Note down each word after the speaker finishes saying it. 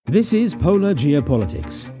This is Polar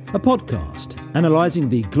Geopolitics, a podcast analysing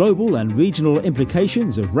the global and regional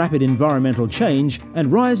implications of rapid environmental change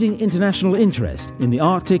and rising international interest in the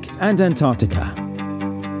Arctic and Antarctica.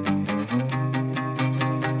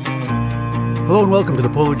 Hello and welcome to the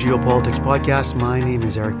Polar Geopolitics Podcast. My name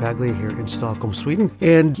is Eric Bagley here in Stockholm, Sweden.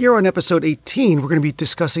 And here on episode 18, we're going to be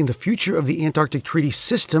discussing the future of the Antarctic Treaty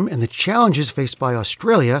System and the challenges faced by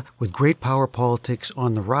Australia with great power politics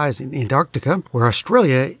on the rise in Antarctica, where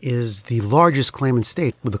Australia is the largest claimant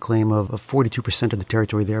state with a claim of 42% of the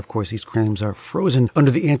territory there. Of course, these claims are frozen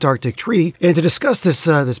under the Antarctic Treaty. And to discuss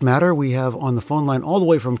this matter, we have on the phone line all the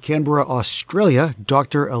way from Canberra, Australia,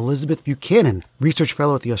 Dr. Elizabeth Buchanan, Research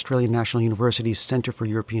Fellow at the Australian National University's Centre for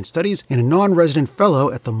European Studies and a non-resident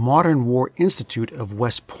fellow at the Modern War Institute of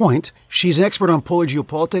West Point. She's an expert on polar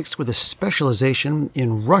geopolitics with a specialization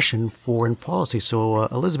in Russian foreign policy. So,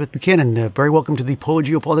 Elizabeth Buchanan, very welcome to the Polar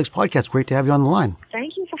Geopolitics Podcast. Great to have you on the line.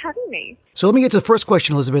 Thank you for having me. So let me get to the first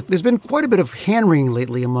question, Elizabeth. There's been quite a bit of hand-wringing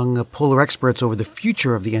lately among polar experts over the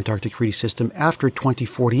future of the Antarctic Treaty System after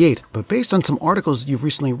 2048. But based on some articles you've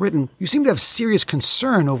recently written, you seem to have serious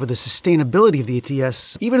concern over the sustainability of the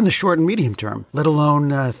ATS, even in the short and medium term, let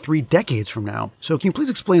alone 3 decades from now. So can you please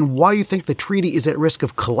explain why you think the treaty is at risk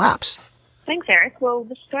of collapse? Thanks, Eric. Well,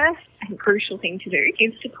 the first and crucial thing to do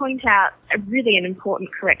is to point out an important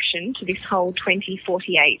correction to this whole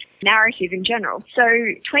 2048 narrative in general. So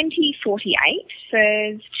 2048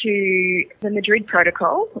 refers to the Madrid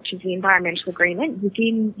Protocol, which is the environmental agreement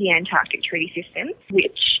within the Antarctic Treaty System,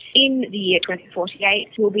 which in the year 2048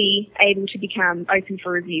 will be able to become open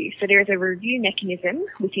for review. So there is a review mechanism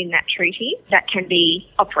within that treaty that can be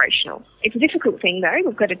operational. It's a difficult thing though.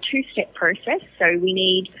 We've got a 2-step process. So we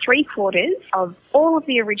need 3/4 of all of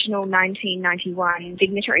the original 1991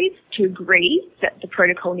 signatories to agree that the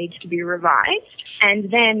protocol needs to be revised.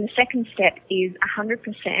 And then the second step is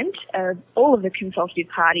 100% of all of the consultative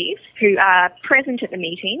parties who are present at the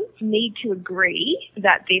meeting need to agree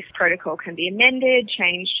that this protocol can be amended,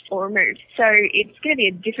 changed or removed. So it's going to be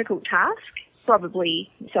a difficult task, probably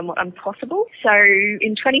somewhat impossible. So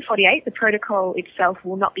in 2048, the protocol itself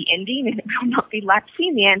will not be ending and it will not be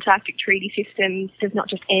lapsing. The Antarctic Treaty System does not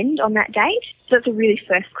just end on that date. So that's a really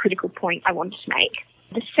first critical point I wanted to make.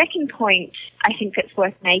 The second point I think that's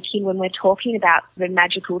worth making when we're talking about the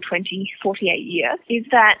magical 2048 year is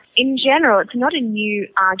that in general, it's not a new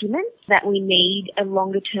argument that we need a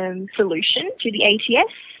longer-term solution to the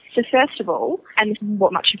ATS. So first of all, and this is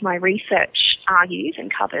what much of my research argues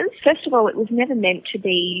and covers, first of all, it was never meant to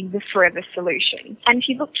be the forever solution. And if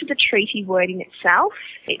you look to the treaty wording itself,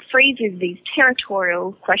 it freezes these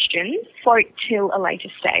territorial questions, quote, till a later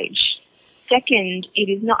stage. Second,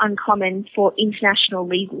 it is not uncommon for international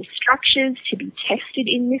legal structures to be tested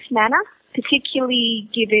in this manner, particularly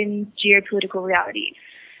given geopolitical realities.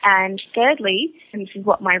 And thirdly, and this is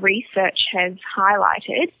what my research has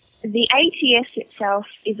highlighted, the ATS itself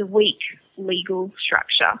is a weak legal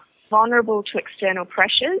structure, vulnerable to external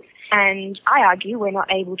pressures, and I argue we're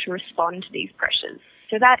not able to respond to these pressures.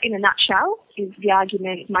 So that, in a nutshell, is the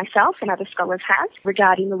argument myself and other scholars have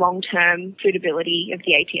regarding the long-term suitability of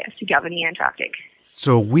the ATS to govern the Antarctic.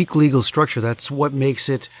 So weak legal structure, that's what makes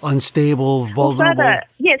it unstable, vulnerable? Well,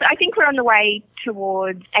 yes, I think we're on the way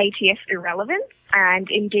towards ATS irrelevance. And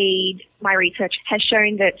indeed, my research has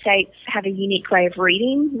shown that states have a unique way of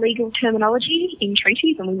reading legal terminology in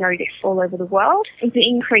treaties, and we know this all over the world. With the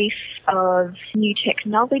increase of new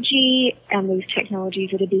technology and these technologies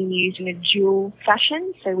that are being used in a dual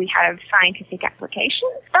fashion, so we have scientific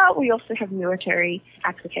applications, but we also have military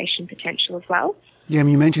application potential as well. Yeah, I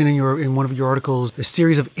mean, you mentioned in one of your articles a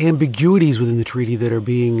series of ambiguities within the treaty that are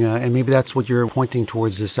being, and maybe that's what you're pointing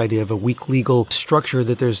towards, this idea of a weak legal structure,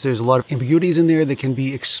 that there's a lot of ambiguities in there that can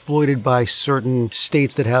be exploited by certain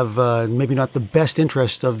states that have maybe not the best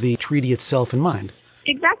interest of the treaty itself in mind.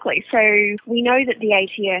 Exactly. So we know that the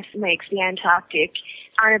ATS makes the Antarctic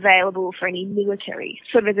unavailable for any military,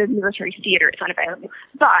 sort of as a military theatre, it's unavailable.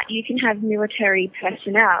 But you can have military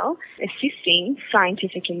personnel assisting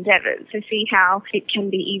scientific endeavours. So see how it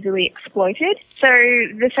can be easily exploited. So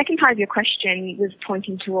the second part of your question was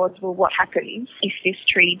pointing towards, well, what happens if this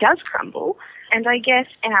treaty does crumble? And I guess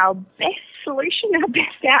our best solution, our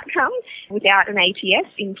best outcome without an ATS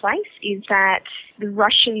in place is that the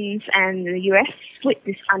Russians and the US split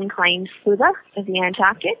this unclaimed sliver of the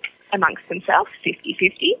Antarctic amongst themselves,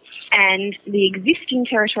 50-50, and the existing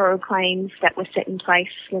territorial claims that were set in place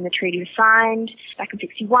when the treaty was signed back in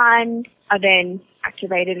 1961 are then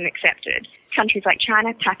activated and accepted. Countries like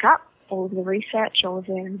China pack up all of the research, all of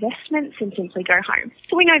their investments, and simply go home.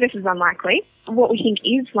 So we know this is unlikely. What we think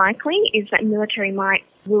is likely is that military might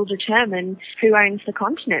will determine who owns the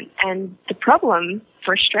continent. And the problem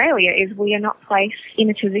for Australia is we are not placed in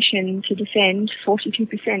a position to defend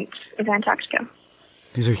 42% of Antarctica.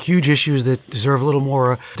 These are huge issues that deserve a little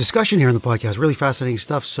more discussion here in the podcast. Really fascinating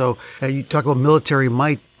stuff. So you talk about military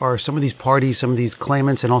might. Are some of these parties, some of these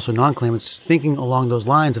claimants and also non-claimants thinking along those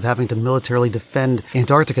lines of having to militarily defend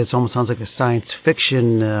Antarctica? It almost sounds like a science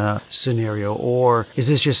fiction scenario. Or is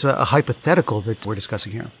this just a hypothetical that we're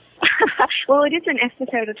discussing here? Well, it is an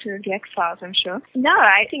episode or two of The X-Files, I'm sure. No,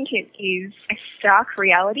 I think it is a stark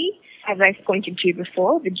reality. As I've pointed to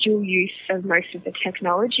before, the dual use of most of the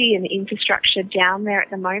technology and the infrastructure down there at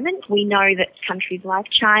the moment. We know that countries like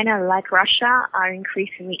China, like Russia, are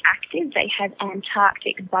increasingly active. They have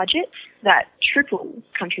Antarctic budgets that triple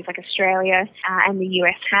countries like Australia and the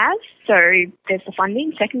US have. So there's the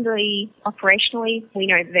funding. Secondly, operationally, we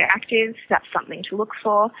know that they're active. That's something to look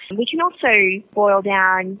for. We can also boil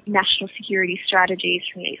down national security strategies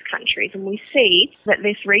from these countries, and we see that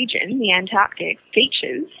this region, the Antarctic,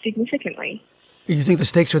 features significantly. You think the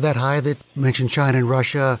stakes are that high that you mentioned China and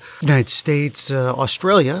Russia, United States,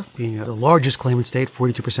 Australia being the largest claimant state,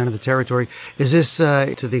 42% of the territory. Is this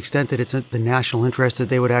to the extent that it's the national interest that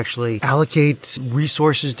they would actually allocate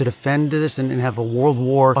resources to defend this and have a world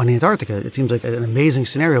war on Antarctica? It seems like an amazing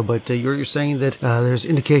scenario, but you're saying that there's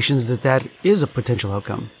indications that that is a potential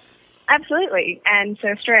outcome. Absolutely. And so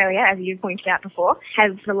Australia, as you pointed out before,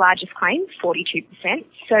 has the largest claim, 42%.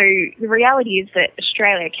 So the reality is that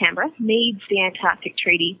Australia, Canberra, needs the Antarctic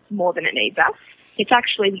Treaty more than it needs us. It's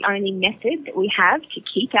actually the only method that we have to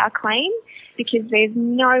keep our claim, because there's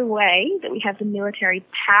no way that we have the military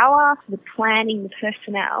power, the planning, the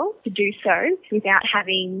personnel to do so without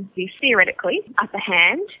having this theoretically upper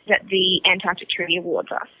hand that the Antarctic Treaty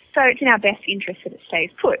awards us. So it's in our best interest that it stays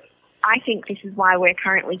put. I think this is why we're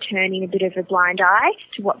currently turning a bit of a blind eye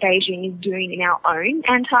to what Beijing is doing in our own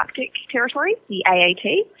Antarctic territory, the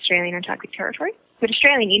AAT, Australian Antarctic Territory. But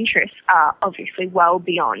Australian interests are obviously well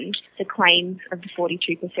beyond the claims of the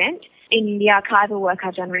 42%. In the archival work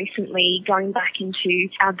I've done recently, going back into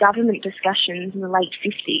our government discussions in the late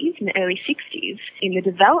 50s and the early 60s in the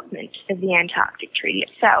development of the Antarctic Treaty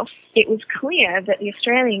itself, it was clear that the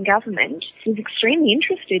Australian government was extremely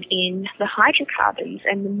interested in the hydrocarbons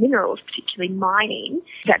and the minerals, particularly mining,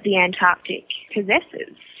 that the Antarctic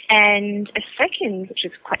possesses. And a second, which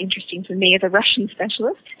is quite interesting for me as a Russian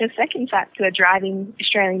specialist, a second factor driving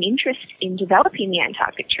Australian interest in developing the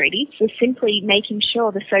Antarctic Treaty was simply making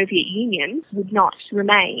sure the Soviet Union would not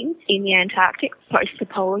remain in the Antarctic post the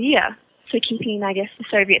polar year. So keeping, I guess, the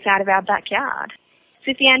Soviets out of our backyard.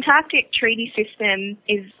 So if the Antarctic Treaty System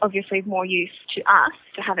is obviously of more use to us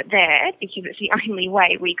to have it there, because it's the only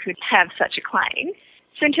way we could have such a claim.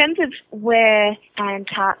 So in terms of where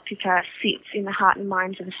Antarctica sits in the heart and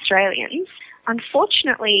minds of Australians,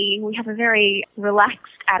 unfortunately, we have a very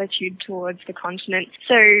relaxed attitude towards the continent.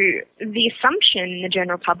 So the assumption in the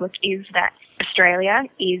general public is that Australia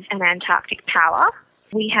is an Antarctic power.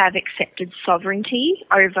 We have accepted sovereignty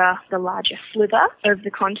over the larger sliver of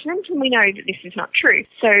the continent, and we know that this is not true.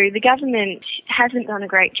 So the government hasn't done a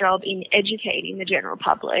great job in educating the general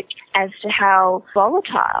public as to how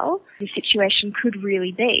volatile the situation could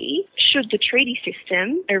really be should the treaty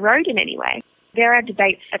system erode in any way. There are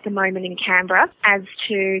debates at the moment in Canberra as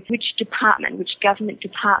to which government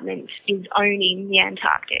department is owning the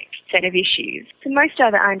Antarctic set of issues. So most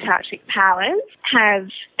other Antarctic powers have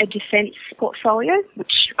a defence portfolio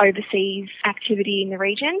which oversees activity in the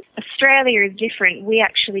region. Australia is different. We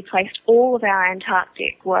actually placed all of our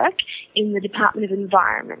Antarctic work in the Department of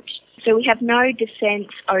Environment. So we have no defence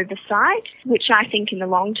oversight, which I think in the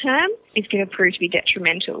long term is going to prove to be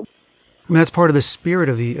detrimental. I mean, that's part of the spirit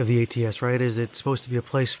of the ATS, right? Is it's supposed to be a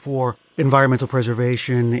place for environmental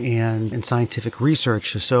preservation and scientific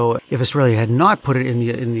research. So if Australia had not put it in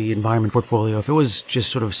the environment portfolio, if it was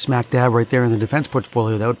just sort of smack dab right there in the defense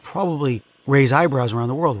portfolio, that would probably raise eyebrows around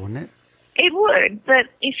the world, wouldn't it? It would, but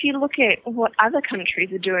if you look at what other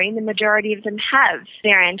countries are doing, the majority of them have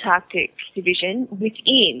their Antarctic division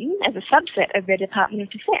within, as a subset of their Department of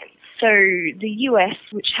Defense. So the US,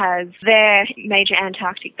 which has their major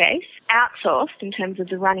Antarctic base, outsourced in terms of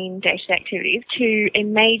the running day-to-day activities to a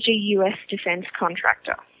major US defense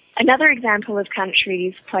contractor. Another example of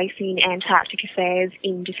countries placing Antarctic affairs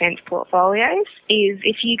in defence portfolios is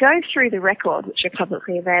if you go through the record, which are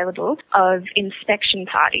publicly available, of inspection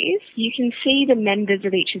parties, you can see the members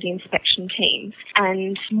of each of the inspection teams.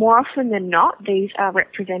 And more often than not, these are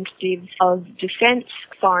representatives of defence,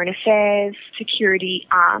 foreign affairs, security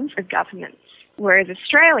arms of governments. Whereas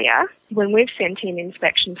Australia, when we've sent in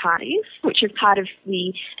inspection parties, which is part of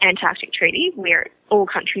the Antarctic Treaty, where all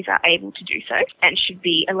countries are able to do so and should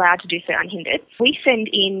be allowed to do so unhindered, we send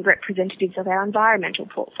in representatives of our environmental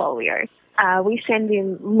portfolio. We send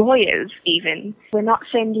in lawyers even. We're not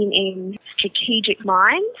sending in strategic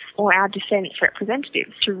minds or our defence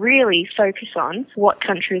representatives to really focus on what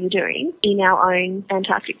countries are doing in our own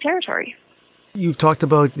Antarctic territory. You've talked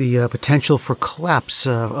about the potential for collapse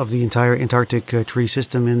of the entire Antarctic treaty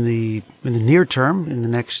system in the near term, in the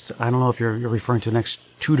next, I don't know if you're referring to the next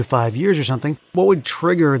 2 to 5 years or something. What would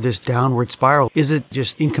trigger this downward spiral? Is it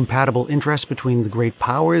just incompatible interests between the great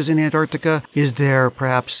powers in Antarctica? Is there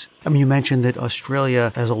perhaps, you mentioned that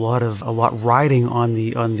Australia has a lot riding on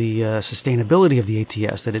the sustainability of the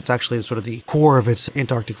ATS, that it's actually sort of the core of its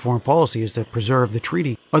Antarctic foreign policy is to preserve the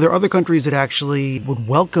treaty. Are there other countries that actually would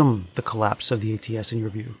welcome the collapse of the ATS in your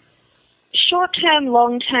view? Short-term,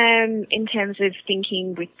 long-term, in terms of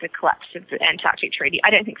thinking with the collapse of the Antarctic Treaty, I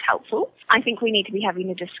don't think it's helpful. I think we need to be having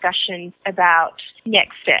a discussion about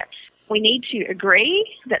next steps. We need to agree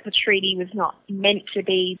that the treaty was not meant to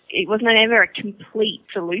be, it was not ever a complete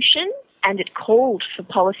solution, and it called for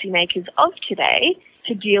policymakers of today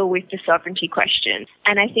to deal with the sovereignty question.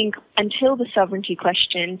 And I think until the sovereignty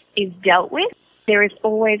question is dealt with, there is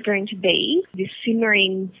always going to be this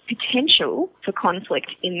simmering potential for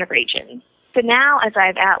conflict in the region. So now, as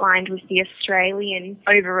I've outlined with the Australian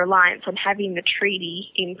over-reliance on having the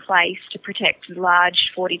treaty in place to protect the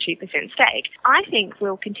large 42% stake, I think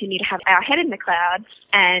we'll continue to have our head in the clouds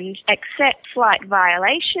and accept slight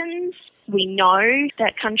violations. We know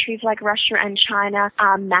that countries like Russia and China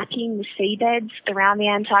are mapping the seabeds around the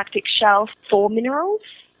Antarctic shelf for minerals.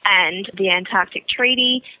 And the Antarctic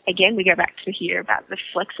Treaty, again, we go back to here about the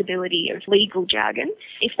flexibility of legal jargon.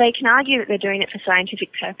 If they can argue that they're doing it for scientific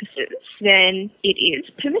purposes, then it is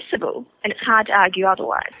permissible, and it's hard to argue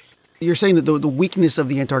otherwise. You're saying that the weakness of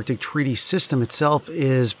the Antarctic Treaty system itself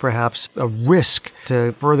is perhaps a risk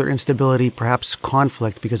to further instability, perhaps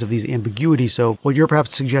conflict because of these ambiguities. So what you're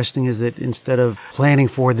perhaps suggesting is that instead of planning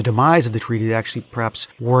for the demise of the treaty, to actually perhaps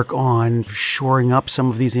work on shoring up some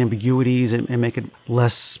of these ambiguities and make it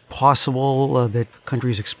less possible that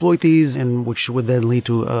countries exploit these, and which would then lead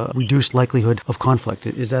to a reduced likelihood of conflict.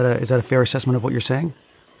 Is that a fair assessment of what you're saying?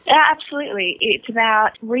 Absolutely. It's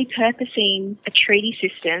about repurposing a treaty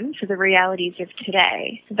system for the realities of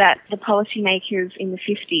today that the policymakers in the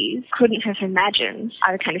 50s couldn't have imagined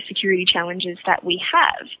are the kind of security challenges that we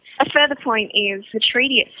have. A further point is the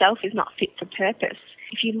treaty itself is not fit for purpose.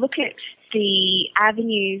 If you look at the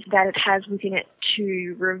avenues that it has within it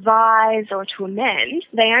to revise or to amend,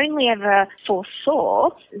 they only ever foresaw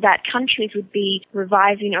that countries would be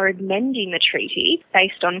revising or amending the treaty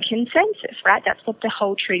based on consensus, right? That's what the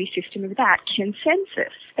whole treaty system is about,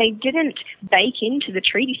 consensus. They didn't bake into the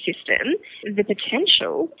treaty system the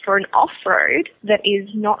potential for an off-road that is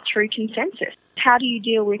not through consensus. How do you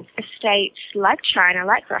deal with a state like China,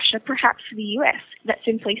 like Russia, perhaps the US, that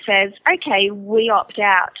simply says, okay, we opt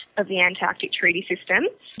out of the Antarctic Treaty System.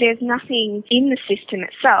 There's nothing in the system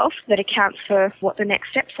itself that accounts for what the next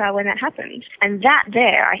steps are when that happens. And that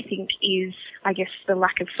there, I think, is, the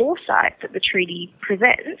lack of foresight that the treaty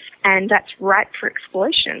presents, and that's ripe for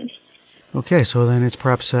exploitation. Okay, so then it's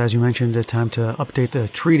perhaps, as you mentioned, a time to update the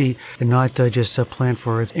treaty and not just plan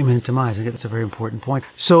for its imminent demise. I think that's a very important point.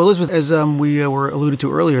 So, Elizabeth, as we were alluded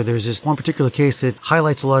to earlier, there's this one particular case that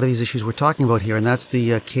highlights a lot of these issues we're talking about here, and that's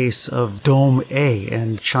the case of Dome A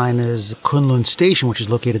and China's Kunlun Station, which is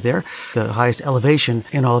located there, the highest elevation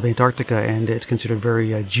in all of Antarctica, and it's considered very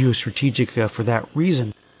geostrategic for that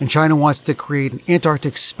reason. And China wants to create an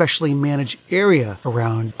Antarctic specially managed area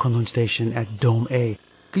around Kunlun Station at Dome A.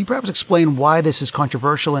 Can you perhaps explain why this is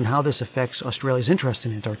controversial and how this affects Australia's interest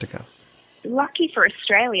in Antarctica? Lucky for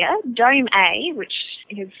Australia, Dome A, which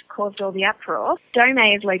has caused all the uproar, Dome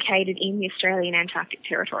A is located in the Australian Antarctic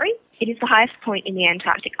Territory. It is the highest point in the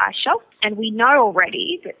Antarctic ice shelf, and we know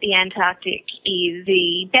already that the Antarctic is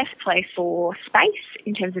the best place for space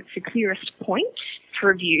in terms of it's the clearest point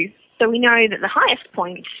for view. So we know that the highest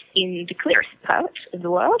point in the clearest part of the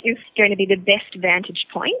world is going to be the best vantage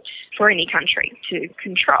point for any country to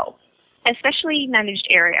control. A specially managed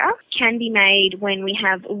area can be made when we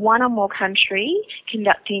have one or more countries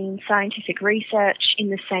conducting scientific research in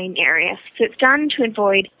the same area. So it's done to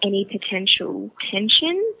avoid any potential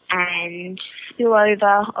tension and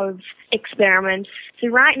spillover of experiments. So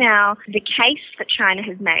right now, the case that China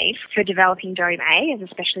has made for developing Dome A as a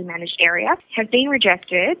specially managed area has been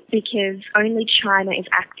rejected because only China is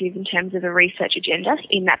active in terms of a research agenda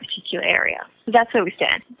in that particular area. That's where we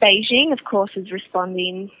stand. Beijing, of course, is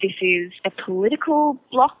responding. This is a political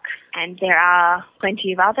bloc, and there are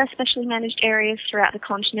plenty of other specially managed areas throughout the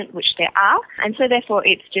continent, which there are. And so therefore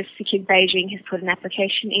it's just because Beijing has put an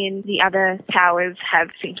application in, the other powers have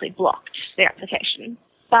simply blocked their application.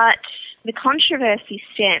 But the controversy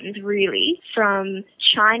stems really from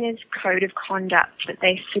China's code of conduct that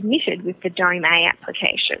they submitted with the Dome-A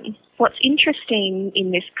application. What's interesting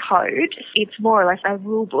in this code, it's more or less a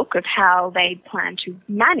rule book of how they plan to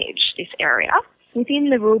manage this area. Within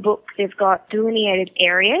the rulebook, they've got delineated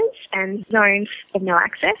areas and zones of no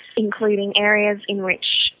access, including areas in which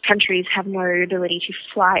countries have no ability to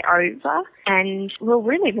fly over. And, well,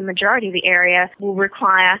 really the majority of the area will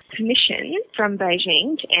require permission from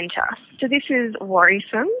Beijing to enter. So this is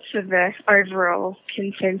worrisome for the overall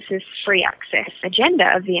consensus free access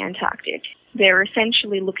agenda of the Antarctic. They're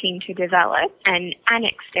essentially looking to develop an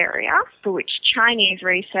annexed area for which Chinese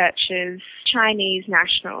researchers, Chinese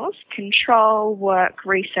nationals, control, work,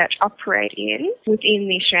 research, operate in within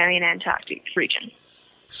the Australian Antarctic region.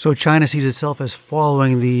 So China sees itself as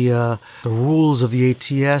following the rules of the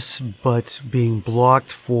ATS, but being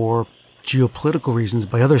blocked for geopolitical reasons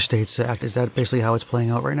by other states. Is that basically how it's playing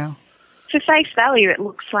out right now? For face value, it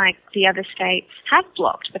looks like the other states have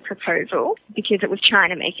blocked the proposal because it was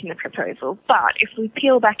China making the proposal. But if we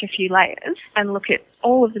peel back a few layers and look at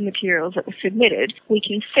all of the materials that were submitted, we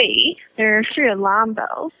can see there are a few alarm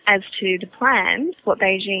bells as to the plans, what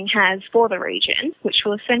Beijing has for the region, which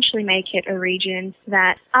will essentially make it a region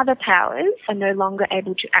that other powers are no longer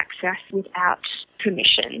able to access without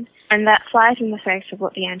permission. And that flies in the face of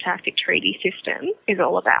what the Antarctic Treaty System is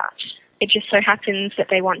all about. It just so happens that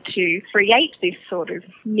they want to create this sort of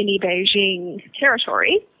mini Beijing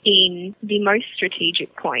territory in the most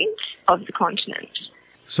strategic point of the continent.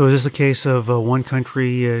 So is this a case of one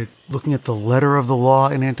country looking at the letter of the law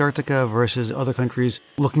in Antarctica versus other countries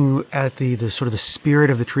looking at the sort of the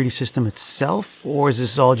spirit of the treaty system itself? Or is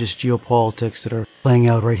this all just geopolitics that are playing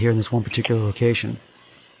out right here in this one particular location?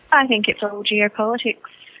 I think it's all geopolitics,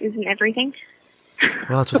 isn't everything?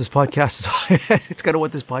 Well, that's what this podcast is. It's kind of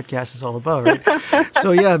what this podcast is all about, right?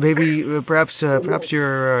 So, yeah, maybe perhaps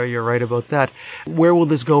you're right about that. Where will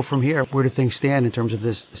this go from here? Where do things stand in terms of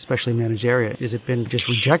this specially managed area? Has it been just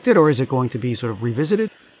rejected, or is it going to be sort of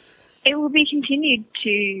revisited? It will be continued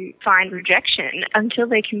to find rejection until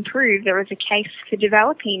they can prove there is a case for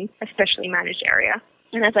developing a specially managed area.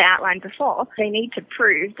 And as I outlined before, they need to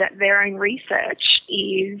prove that their own research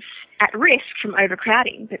is at risk from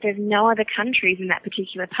overcrowding, but there's no other countries in that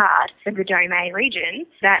particular part of the Dome-A region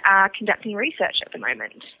that are conducting research at the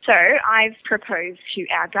moment. So I've proposed to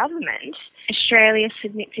our government, Australia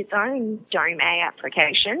submits its own Dome-A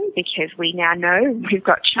application because we now know we've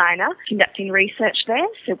got China conducting research there,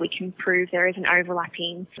 so we can prove there is an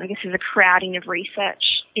overlapping, there's a crowding of research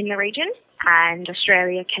in the region, and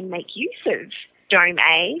Australia can make use of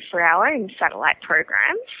Dome-A for our own satellite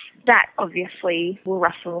programs. That obviously will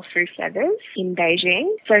ruffle through feathers in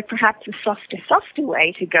Beijing. So perhaps a softer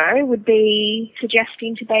way to go would be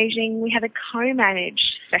suggesting to Beijing we have a co-managed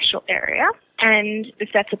special area. And if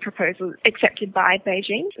that's a proposal accepted by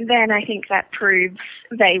Beijing, then I think that proves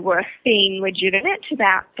they were being legitimate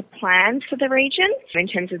about the plans for the region in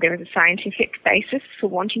terms of there was a scientific basis for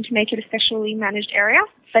wanting to make it a specially managed area.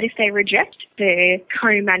 But if they reject the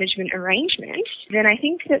co-management arrangement, then I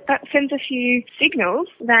think that sends a few signals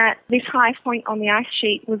that this high point on the ice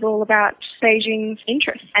sheet was all about Beijing's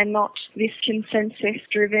interests and not this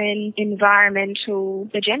consensus-driven environmental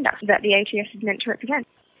agenda that the ATS is meant to represent.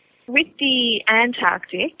 With the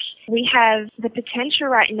Antarctic, we have the potential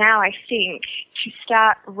right now, I think, to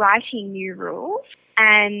start writing new rules.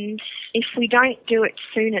 And if we don't do it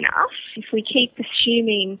soon enough, if we keep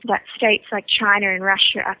assuming that states like China and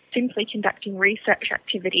Russia are simply conducting research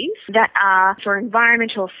activities that are for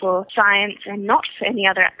environmental, for science, and not for any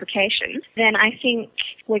other applications, then I think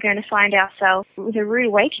we're going to find ourselves with a rude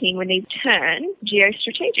awakening when they turn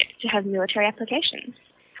geostrategic to have military applications.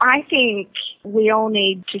 I think we all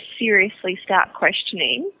need to seriously start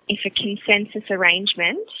questioning if a consensus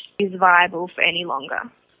arrangement is viable for any longer,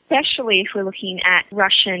 especially if we're looking at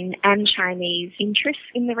Russian and Chinese interests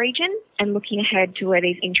in the region and looking ahead to where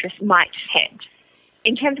these interests might head.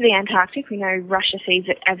 In terms of the Antarctic, we know Russia sees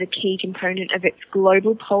it as a key component of its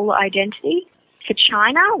global polar identity. For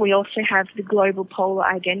China, we also have the global polar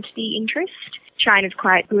identity interest. China's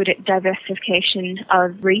quite good at diversification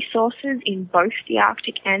of resources in both the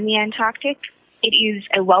Arctic and the Antarctic. It is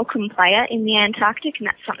a welcome player in the Antarctic, and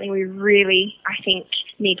that's something we really, I think,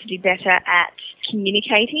 need to do better at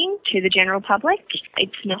communicating to the general public.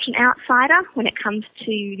 It's not an outsider when it comes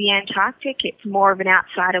to the Antarctic. It's more of an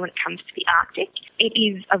outsider when it comes to the Arctic. It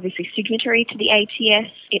is obviously signatory to the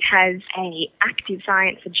ATS. It has an active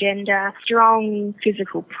science agenda, strong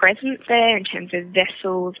physical presence there in terms of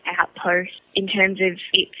vessels, outposts, in terms of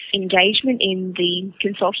its engagement in the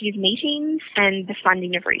consultative meetings and the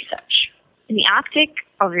funding of research. In the Arctic,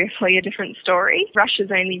 obviously a different story.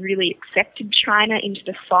 Russia's only really accepted China into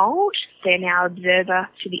the fold. They're now observer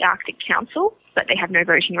to the Arctic Council, but they have no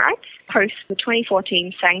voting rights. Post the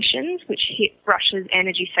 2014 sanctions, which hit Russia's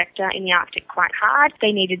energy sector in the Arctic quite hard,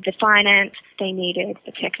 they needed the finance, they needed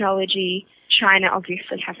the technology. China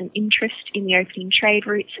obviously has an interest in the opening trade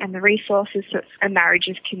routes and the resources, so it's a marriage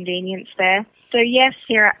of convenience there. So yes,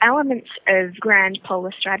 there are elements of grand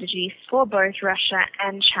polar strategy for both Russia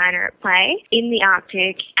and China at play in the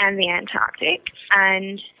Arctic and the Antarctic.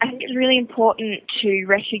 And I think it's really important to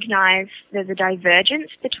recognise there's a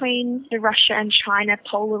divergence between the Russia and China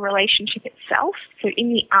polar relationship itself. So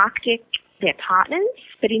in the Arctic, they're partners,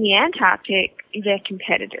 but in the Antarctic, they're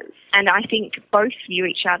competitors. And I think both view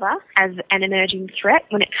each other as an emerging threat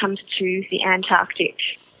when it comes to the Antarctic.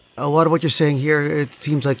 A lot of what you're saying here, it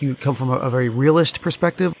seems like you come from a very realist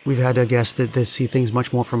perspective. We've had guests that see things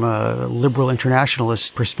much more from a liberal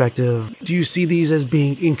internationalist perspective. Do you see these as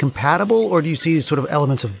being incompatible, or do you see sort of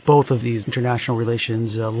elements of both of these international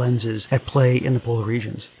relations lenses at play in the polar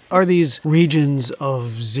regions? Are these regions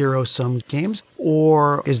of zero-sum games,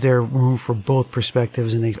 or is there room for both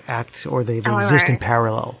perspectives and they act or they exist in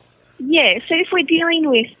parallel? Yeah, so if we're dealing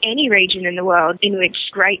with any region in the world in which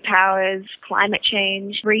great powers, climate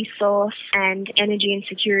change, resource and energy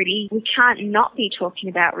insecurity, we can't not be talking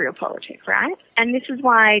about real politics, right? And this is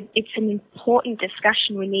why it's an important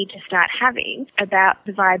discussion we need to start having about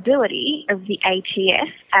the viability of the ATS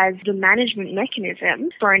as the management mechanism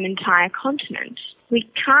for an entire continent. We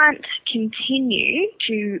can't continue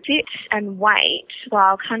to sit and wait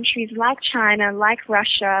while countries like China, like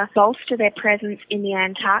Russia, bolster their presence in the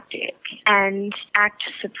Antarctic and act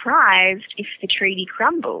surprised if the treaty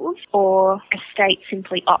crumbles or a state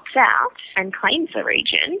simply opts out and claims the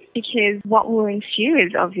region, because what will ensue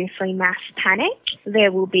is obviously mass panic.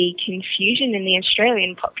 There will be confusion in the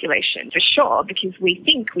Australian population for sure, because we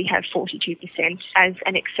think we have 42% as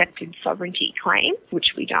an accepted sovereignty claim,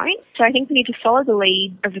 which we don't. So I think we need to follow the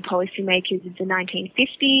lead of the policymakers of the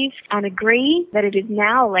 1950s and agree that it is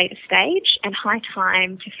now a later stage and high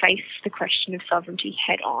time to face the question of sovereignty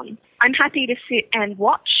head on. I'm happy to sit and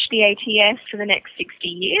watch the ATS for the next 60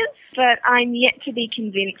 years, but I'm yet to be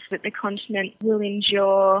convinced that the continent will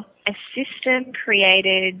endure a system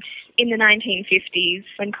created in the 1950s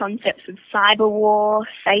when concepts of cyber war,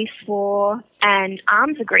 space war, and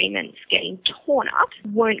arms agreements getting torn up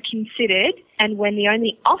weren't considered, and when the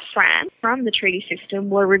only off-ramp from the treaty system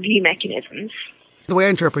were review mechanisms. The way I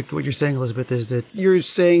interpret what you're saying, Elizabeth, is that you're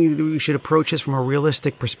saying that we should approach this from a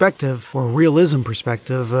realistic perspective or a realism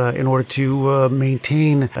perspective in order to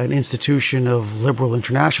maintain an institution of liberal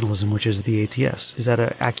internationalism, which is the ATS. Is that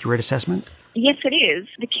an accurate assessment? Yes, it is.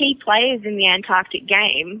 The key players in the Antarctic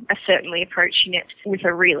game are certainly approaching it with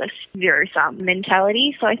a realist zero-sum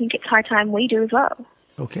mentality, so I think it's high time we do as well.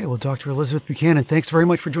 Okay, well, Dr. Elizabeth Buchanan, thanks very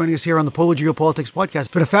much for joining us here on the Polar Geopolitics Podcast.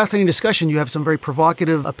 It's been a fascinating discussion. You have some very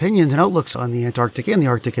provocative opinions and outlooks on the Antarctic and the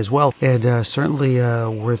Arctic as well, and certainly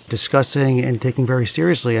worth discussing and taking very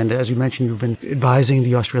seriously. And as you mentioned, you've been advising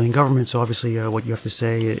the Australian government, so obviously what you have to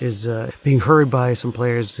say is being heard by some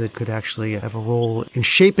players that could actually have a role in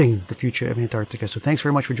shaping the future of Antarctica. So thanks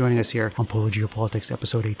very much for joining us here on Polar Geopolitics,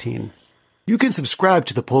 Episode 18. You can subscribe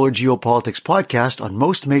to the Polar Geopolitics Podcast on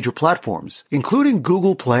most major platforms, including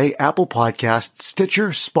Google Play, Apple Podcasts, Stitcher,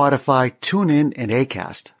 Spotify, TuneIn, and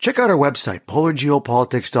Acast. Check out our website,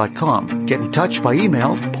 polargeopolitics.com. Get in touch by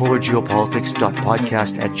email,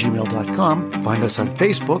 polargeopolitics.podcast@gmail.com. Find us on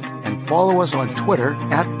Facebook and follow us on Twitter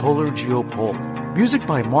 @PolarGeoPol. Music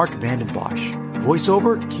by Mark Vandenbosch.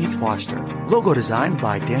 Voiceover, Keith Foster. Logo design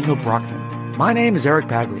by Daniel Brockman. My name is Eric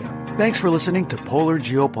Paglia. Thanks for listening to Polar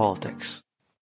Geopolitics.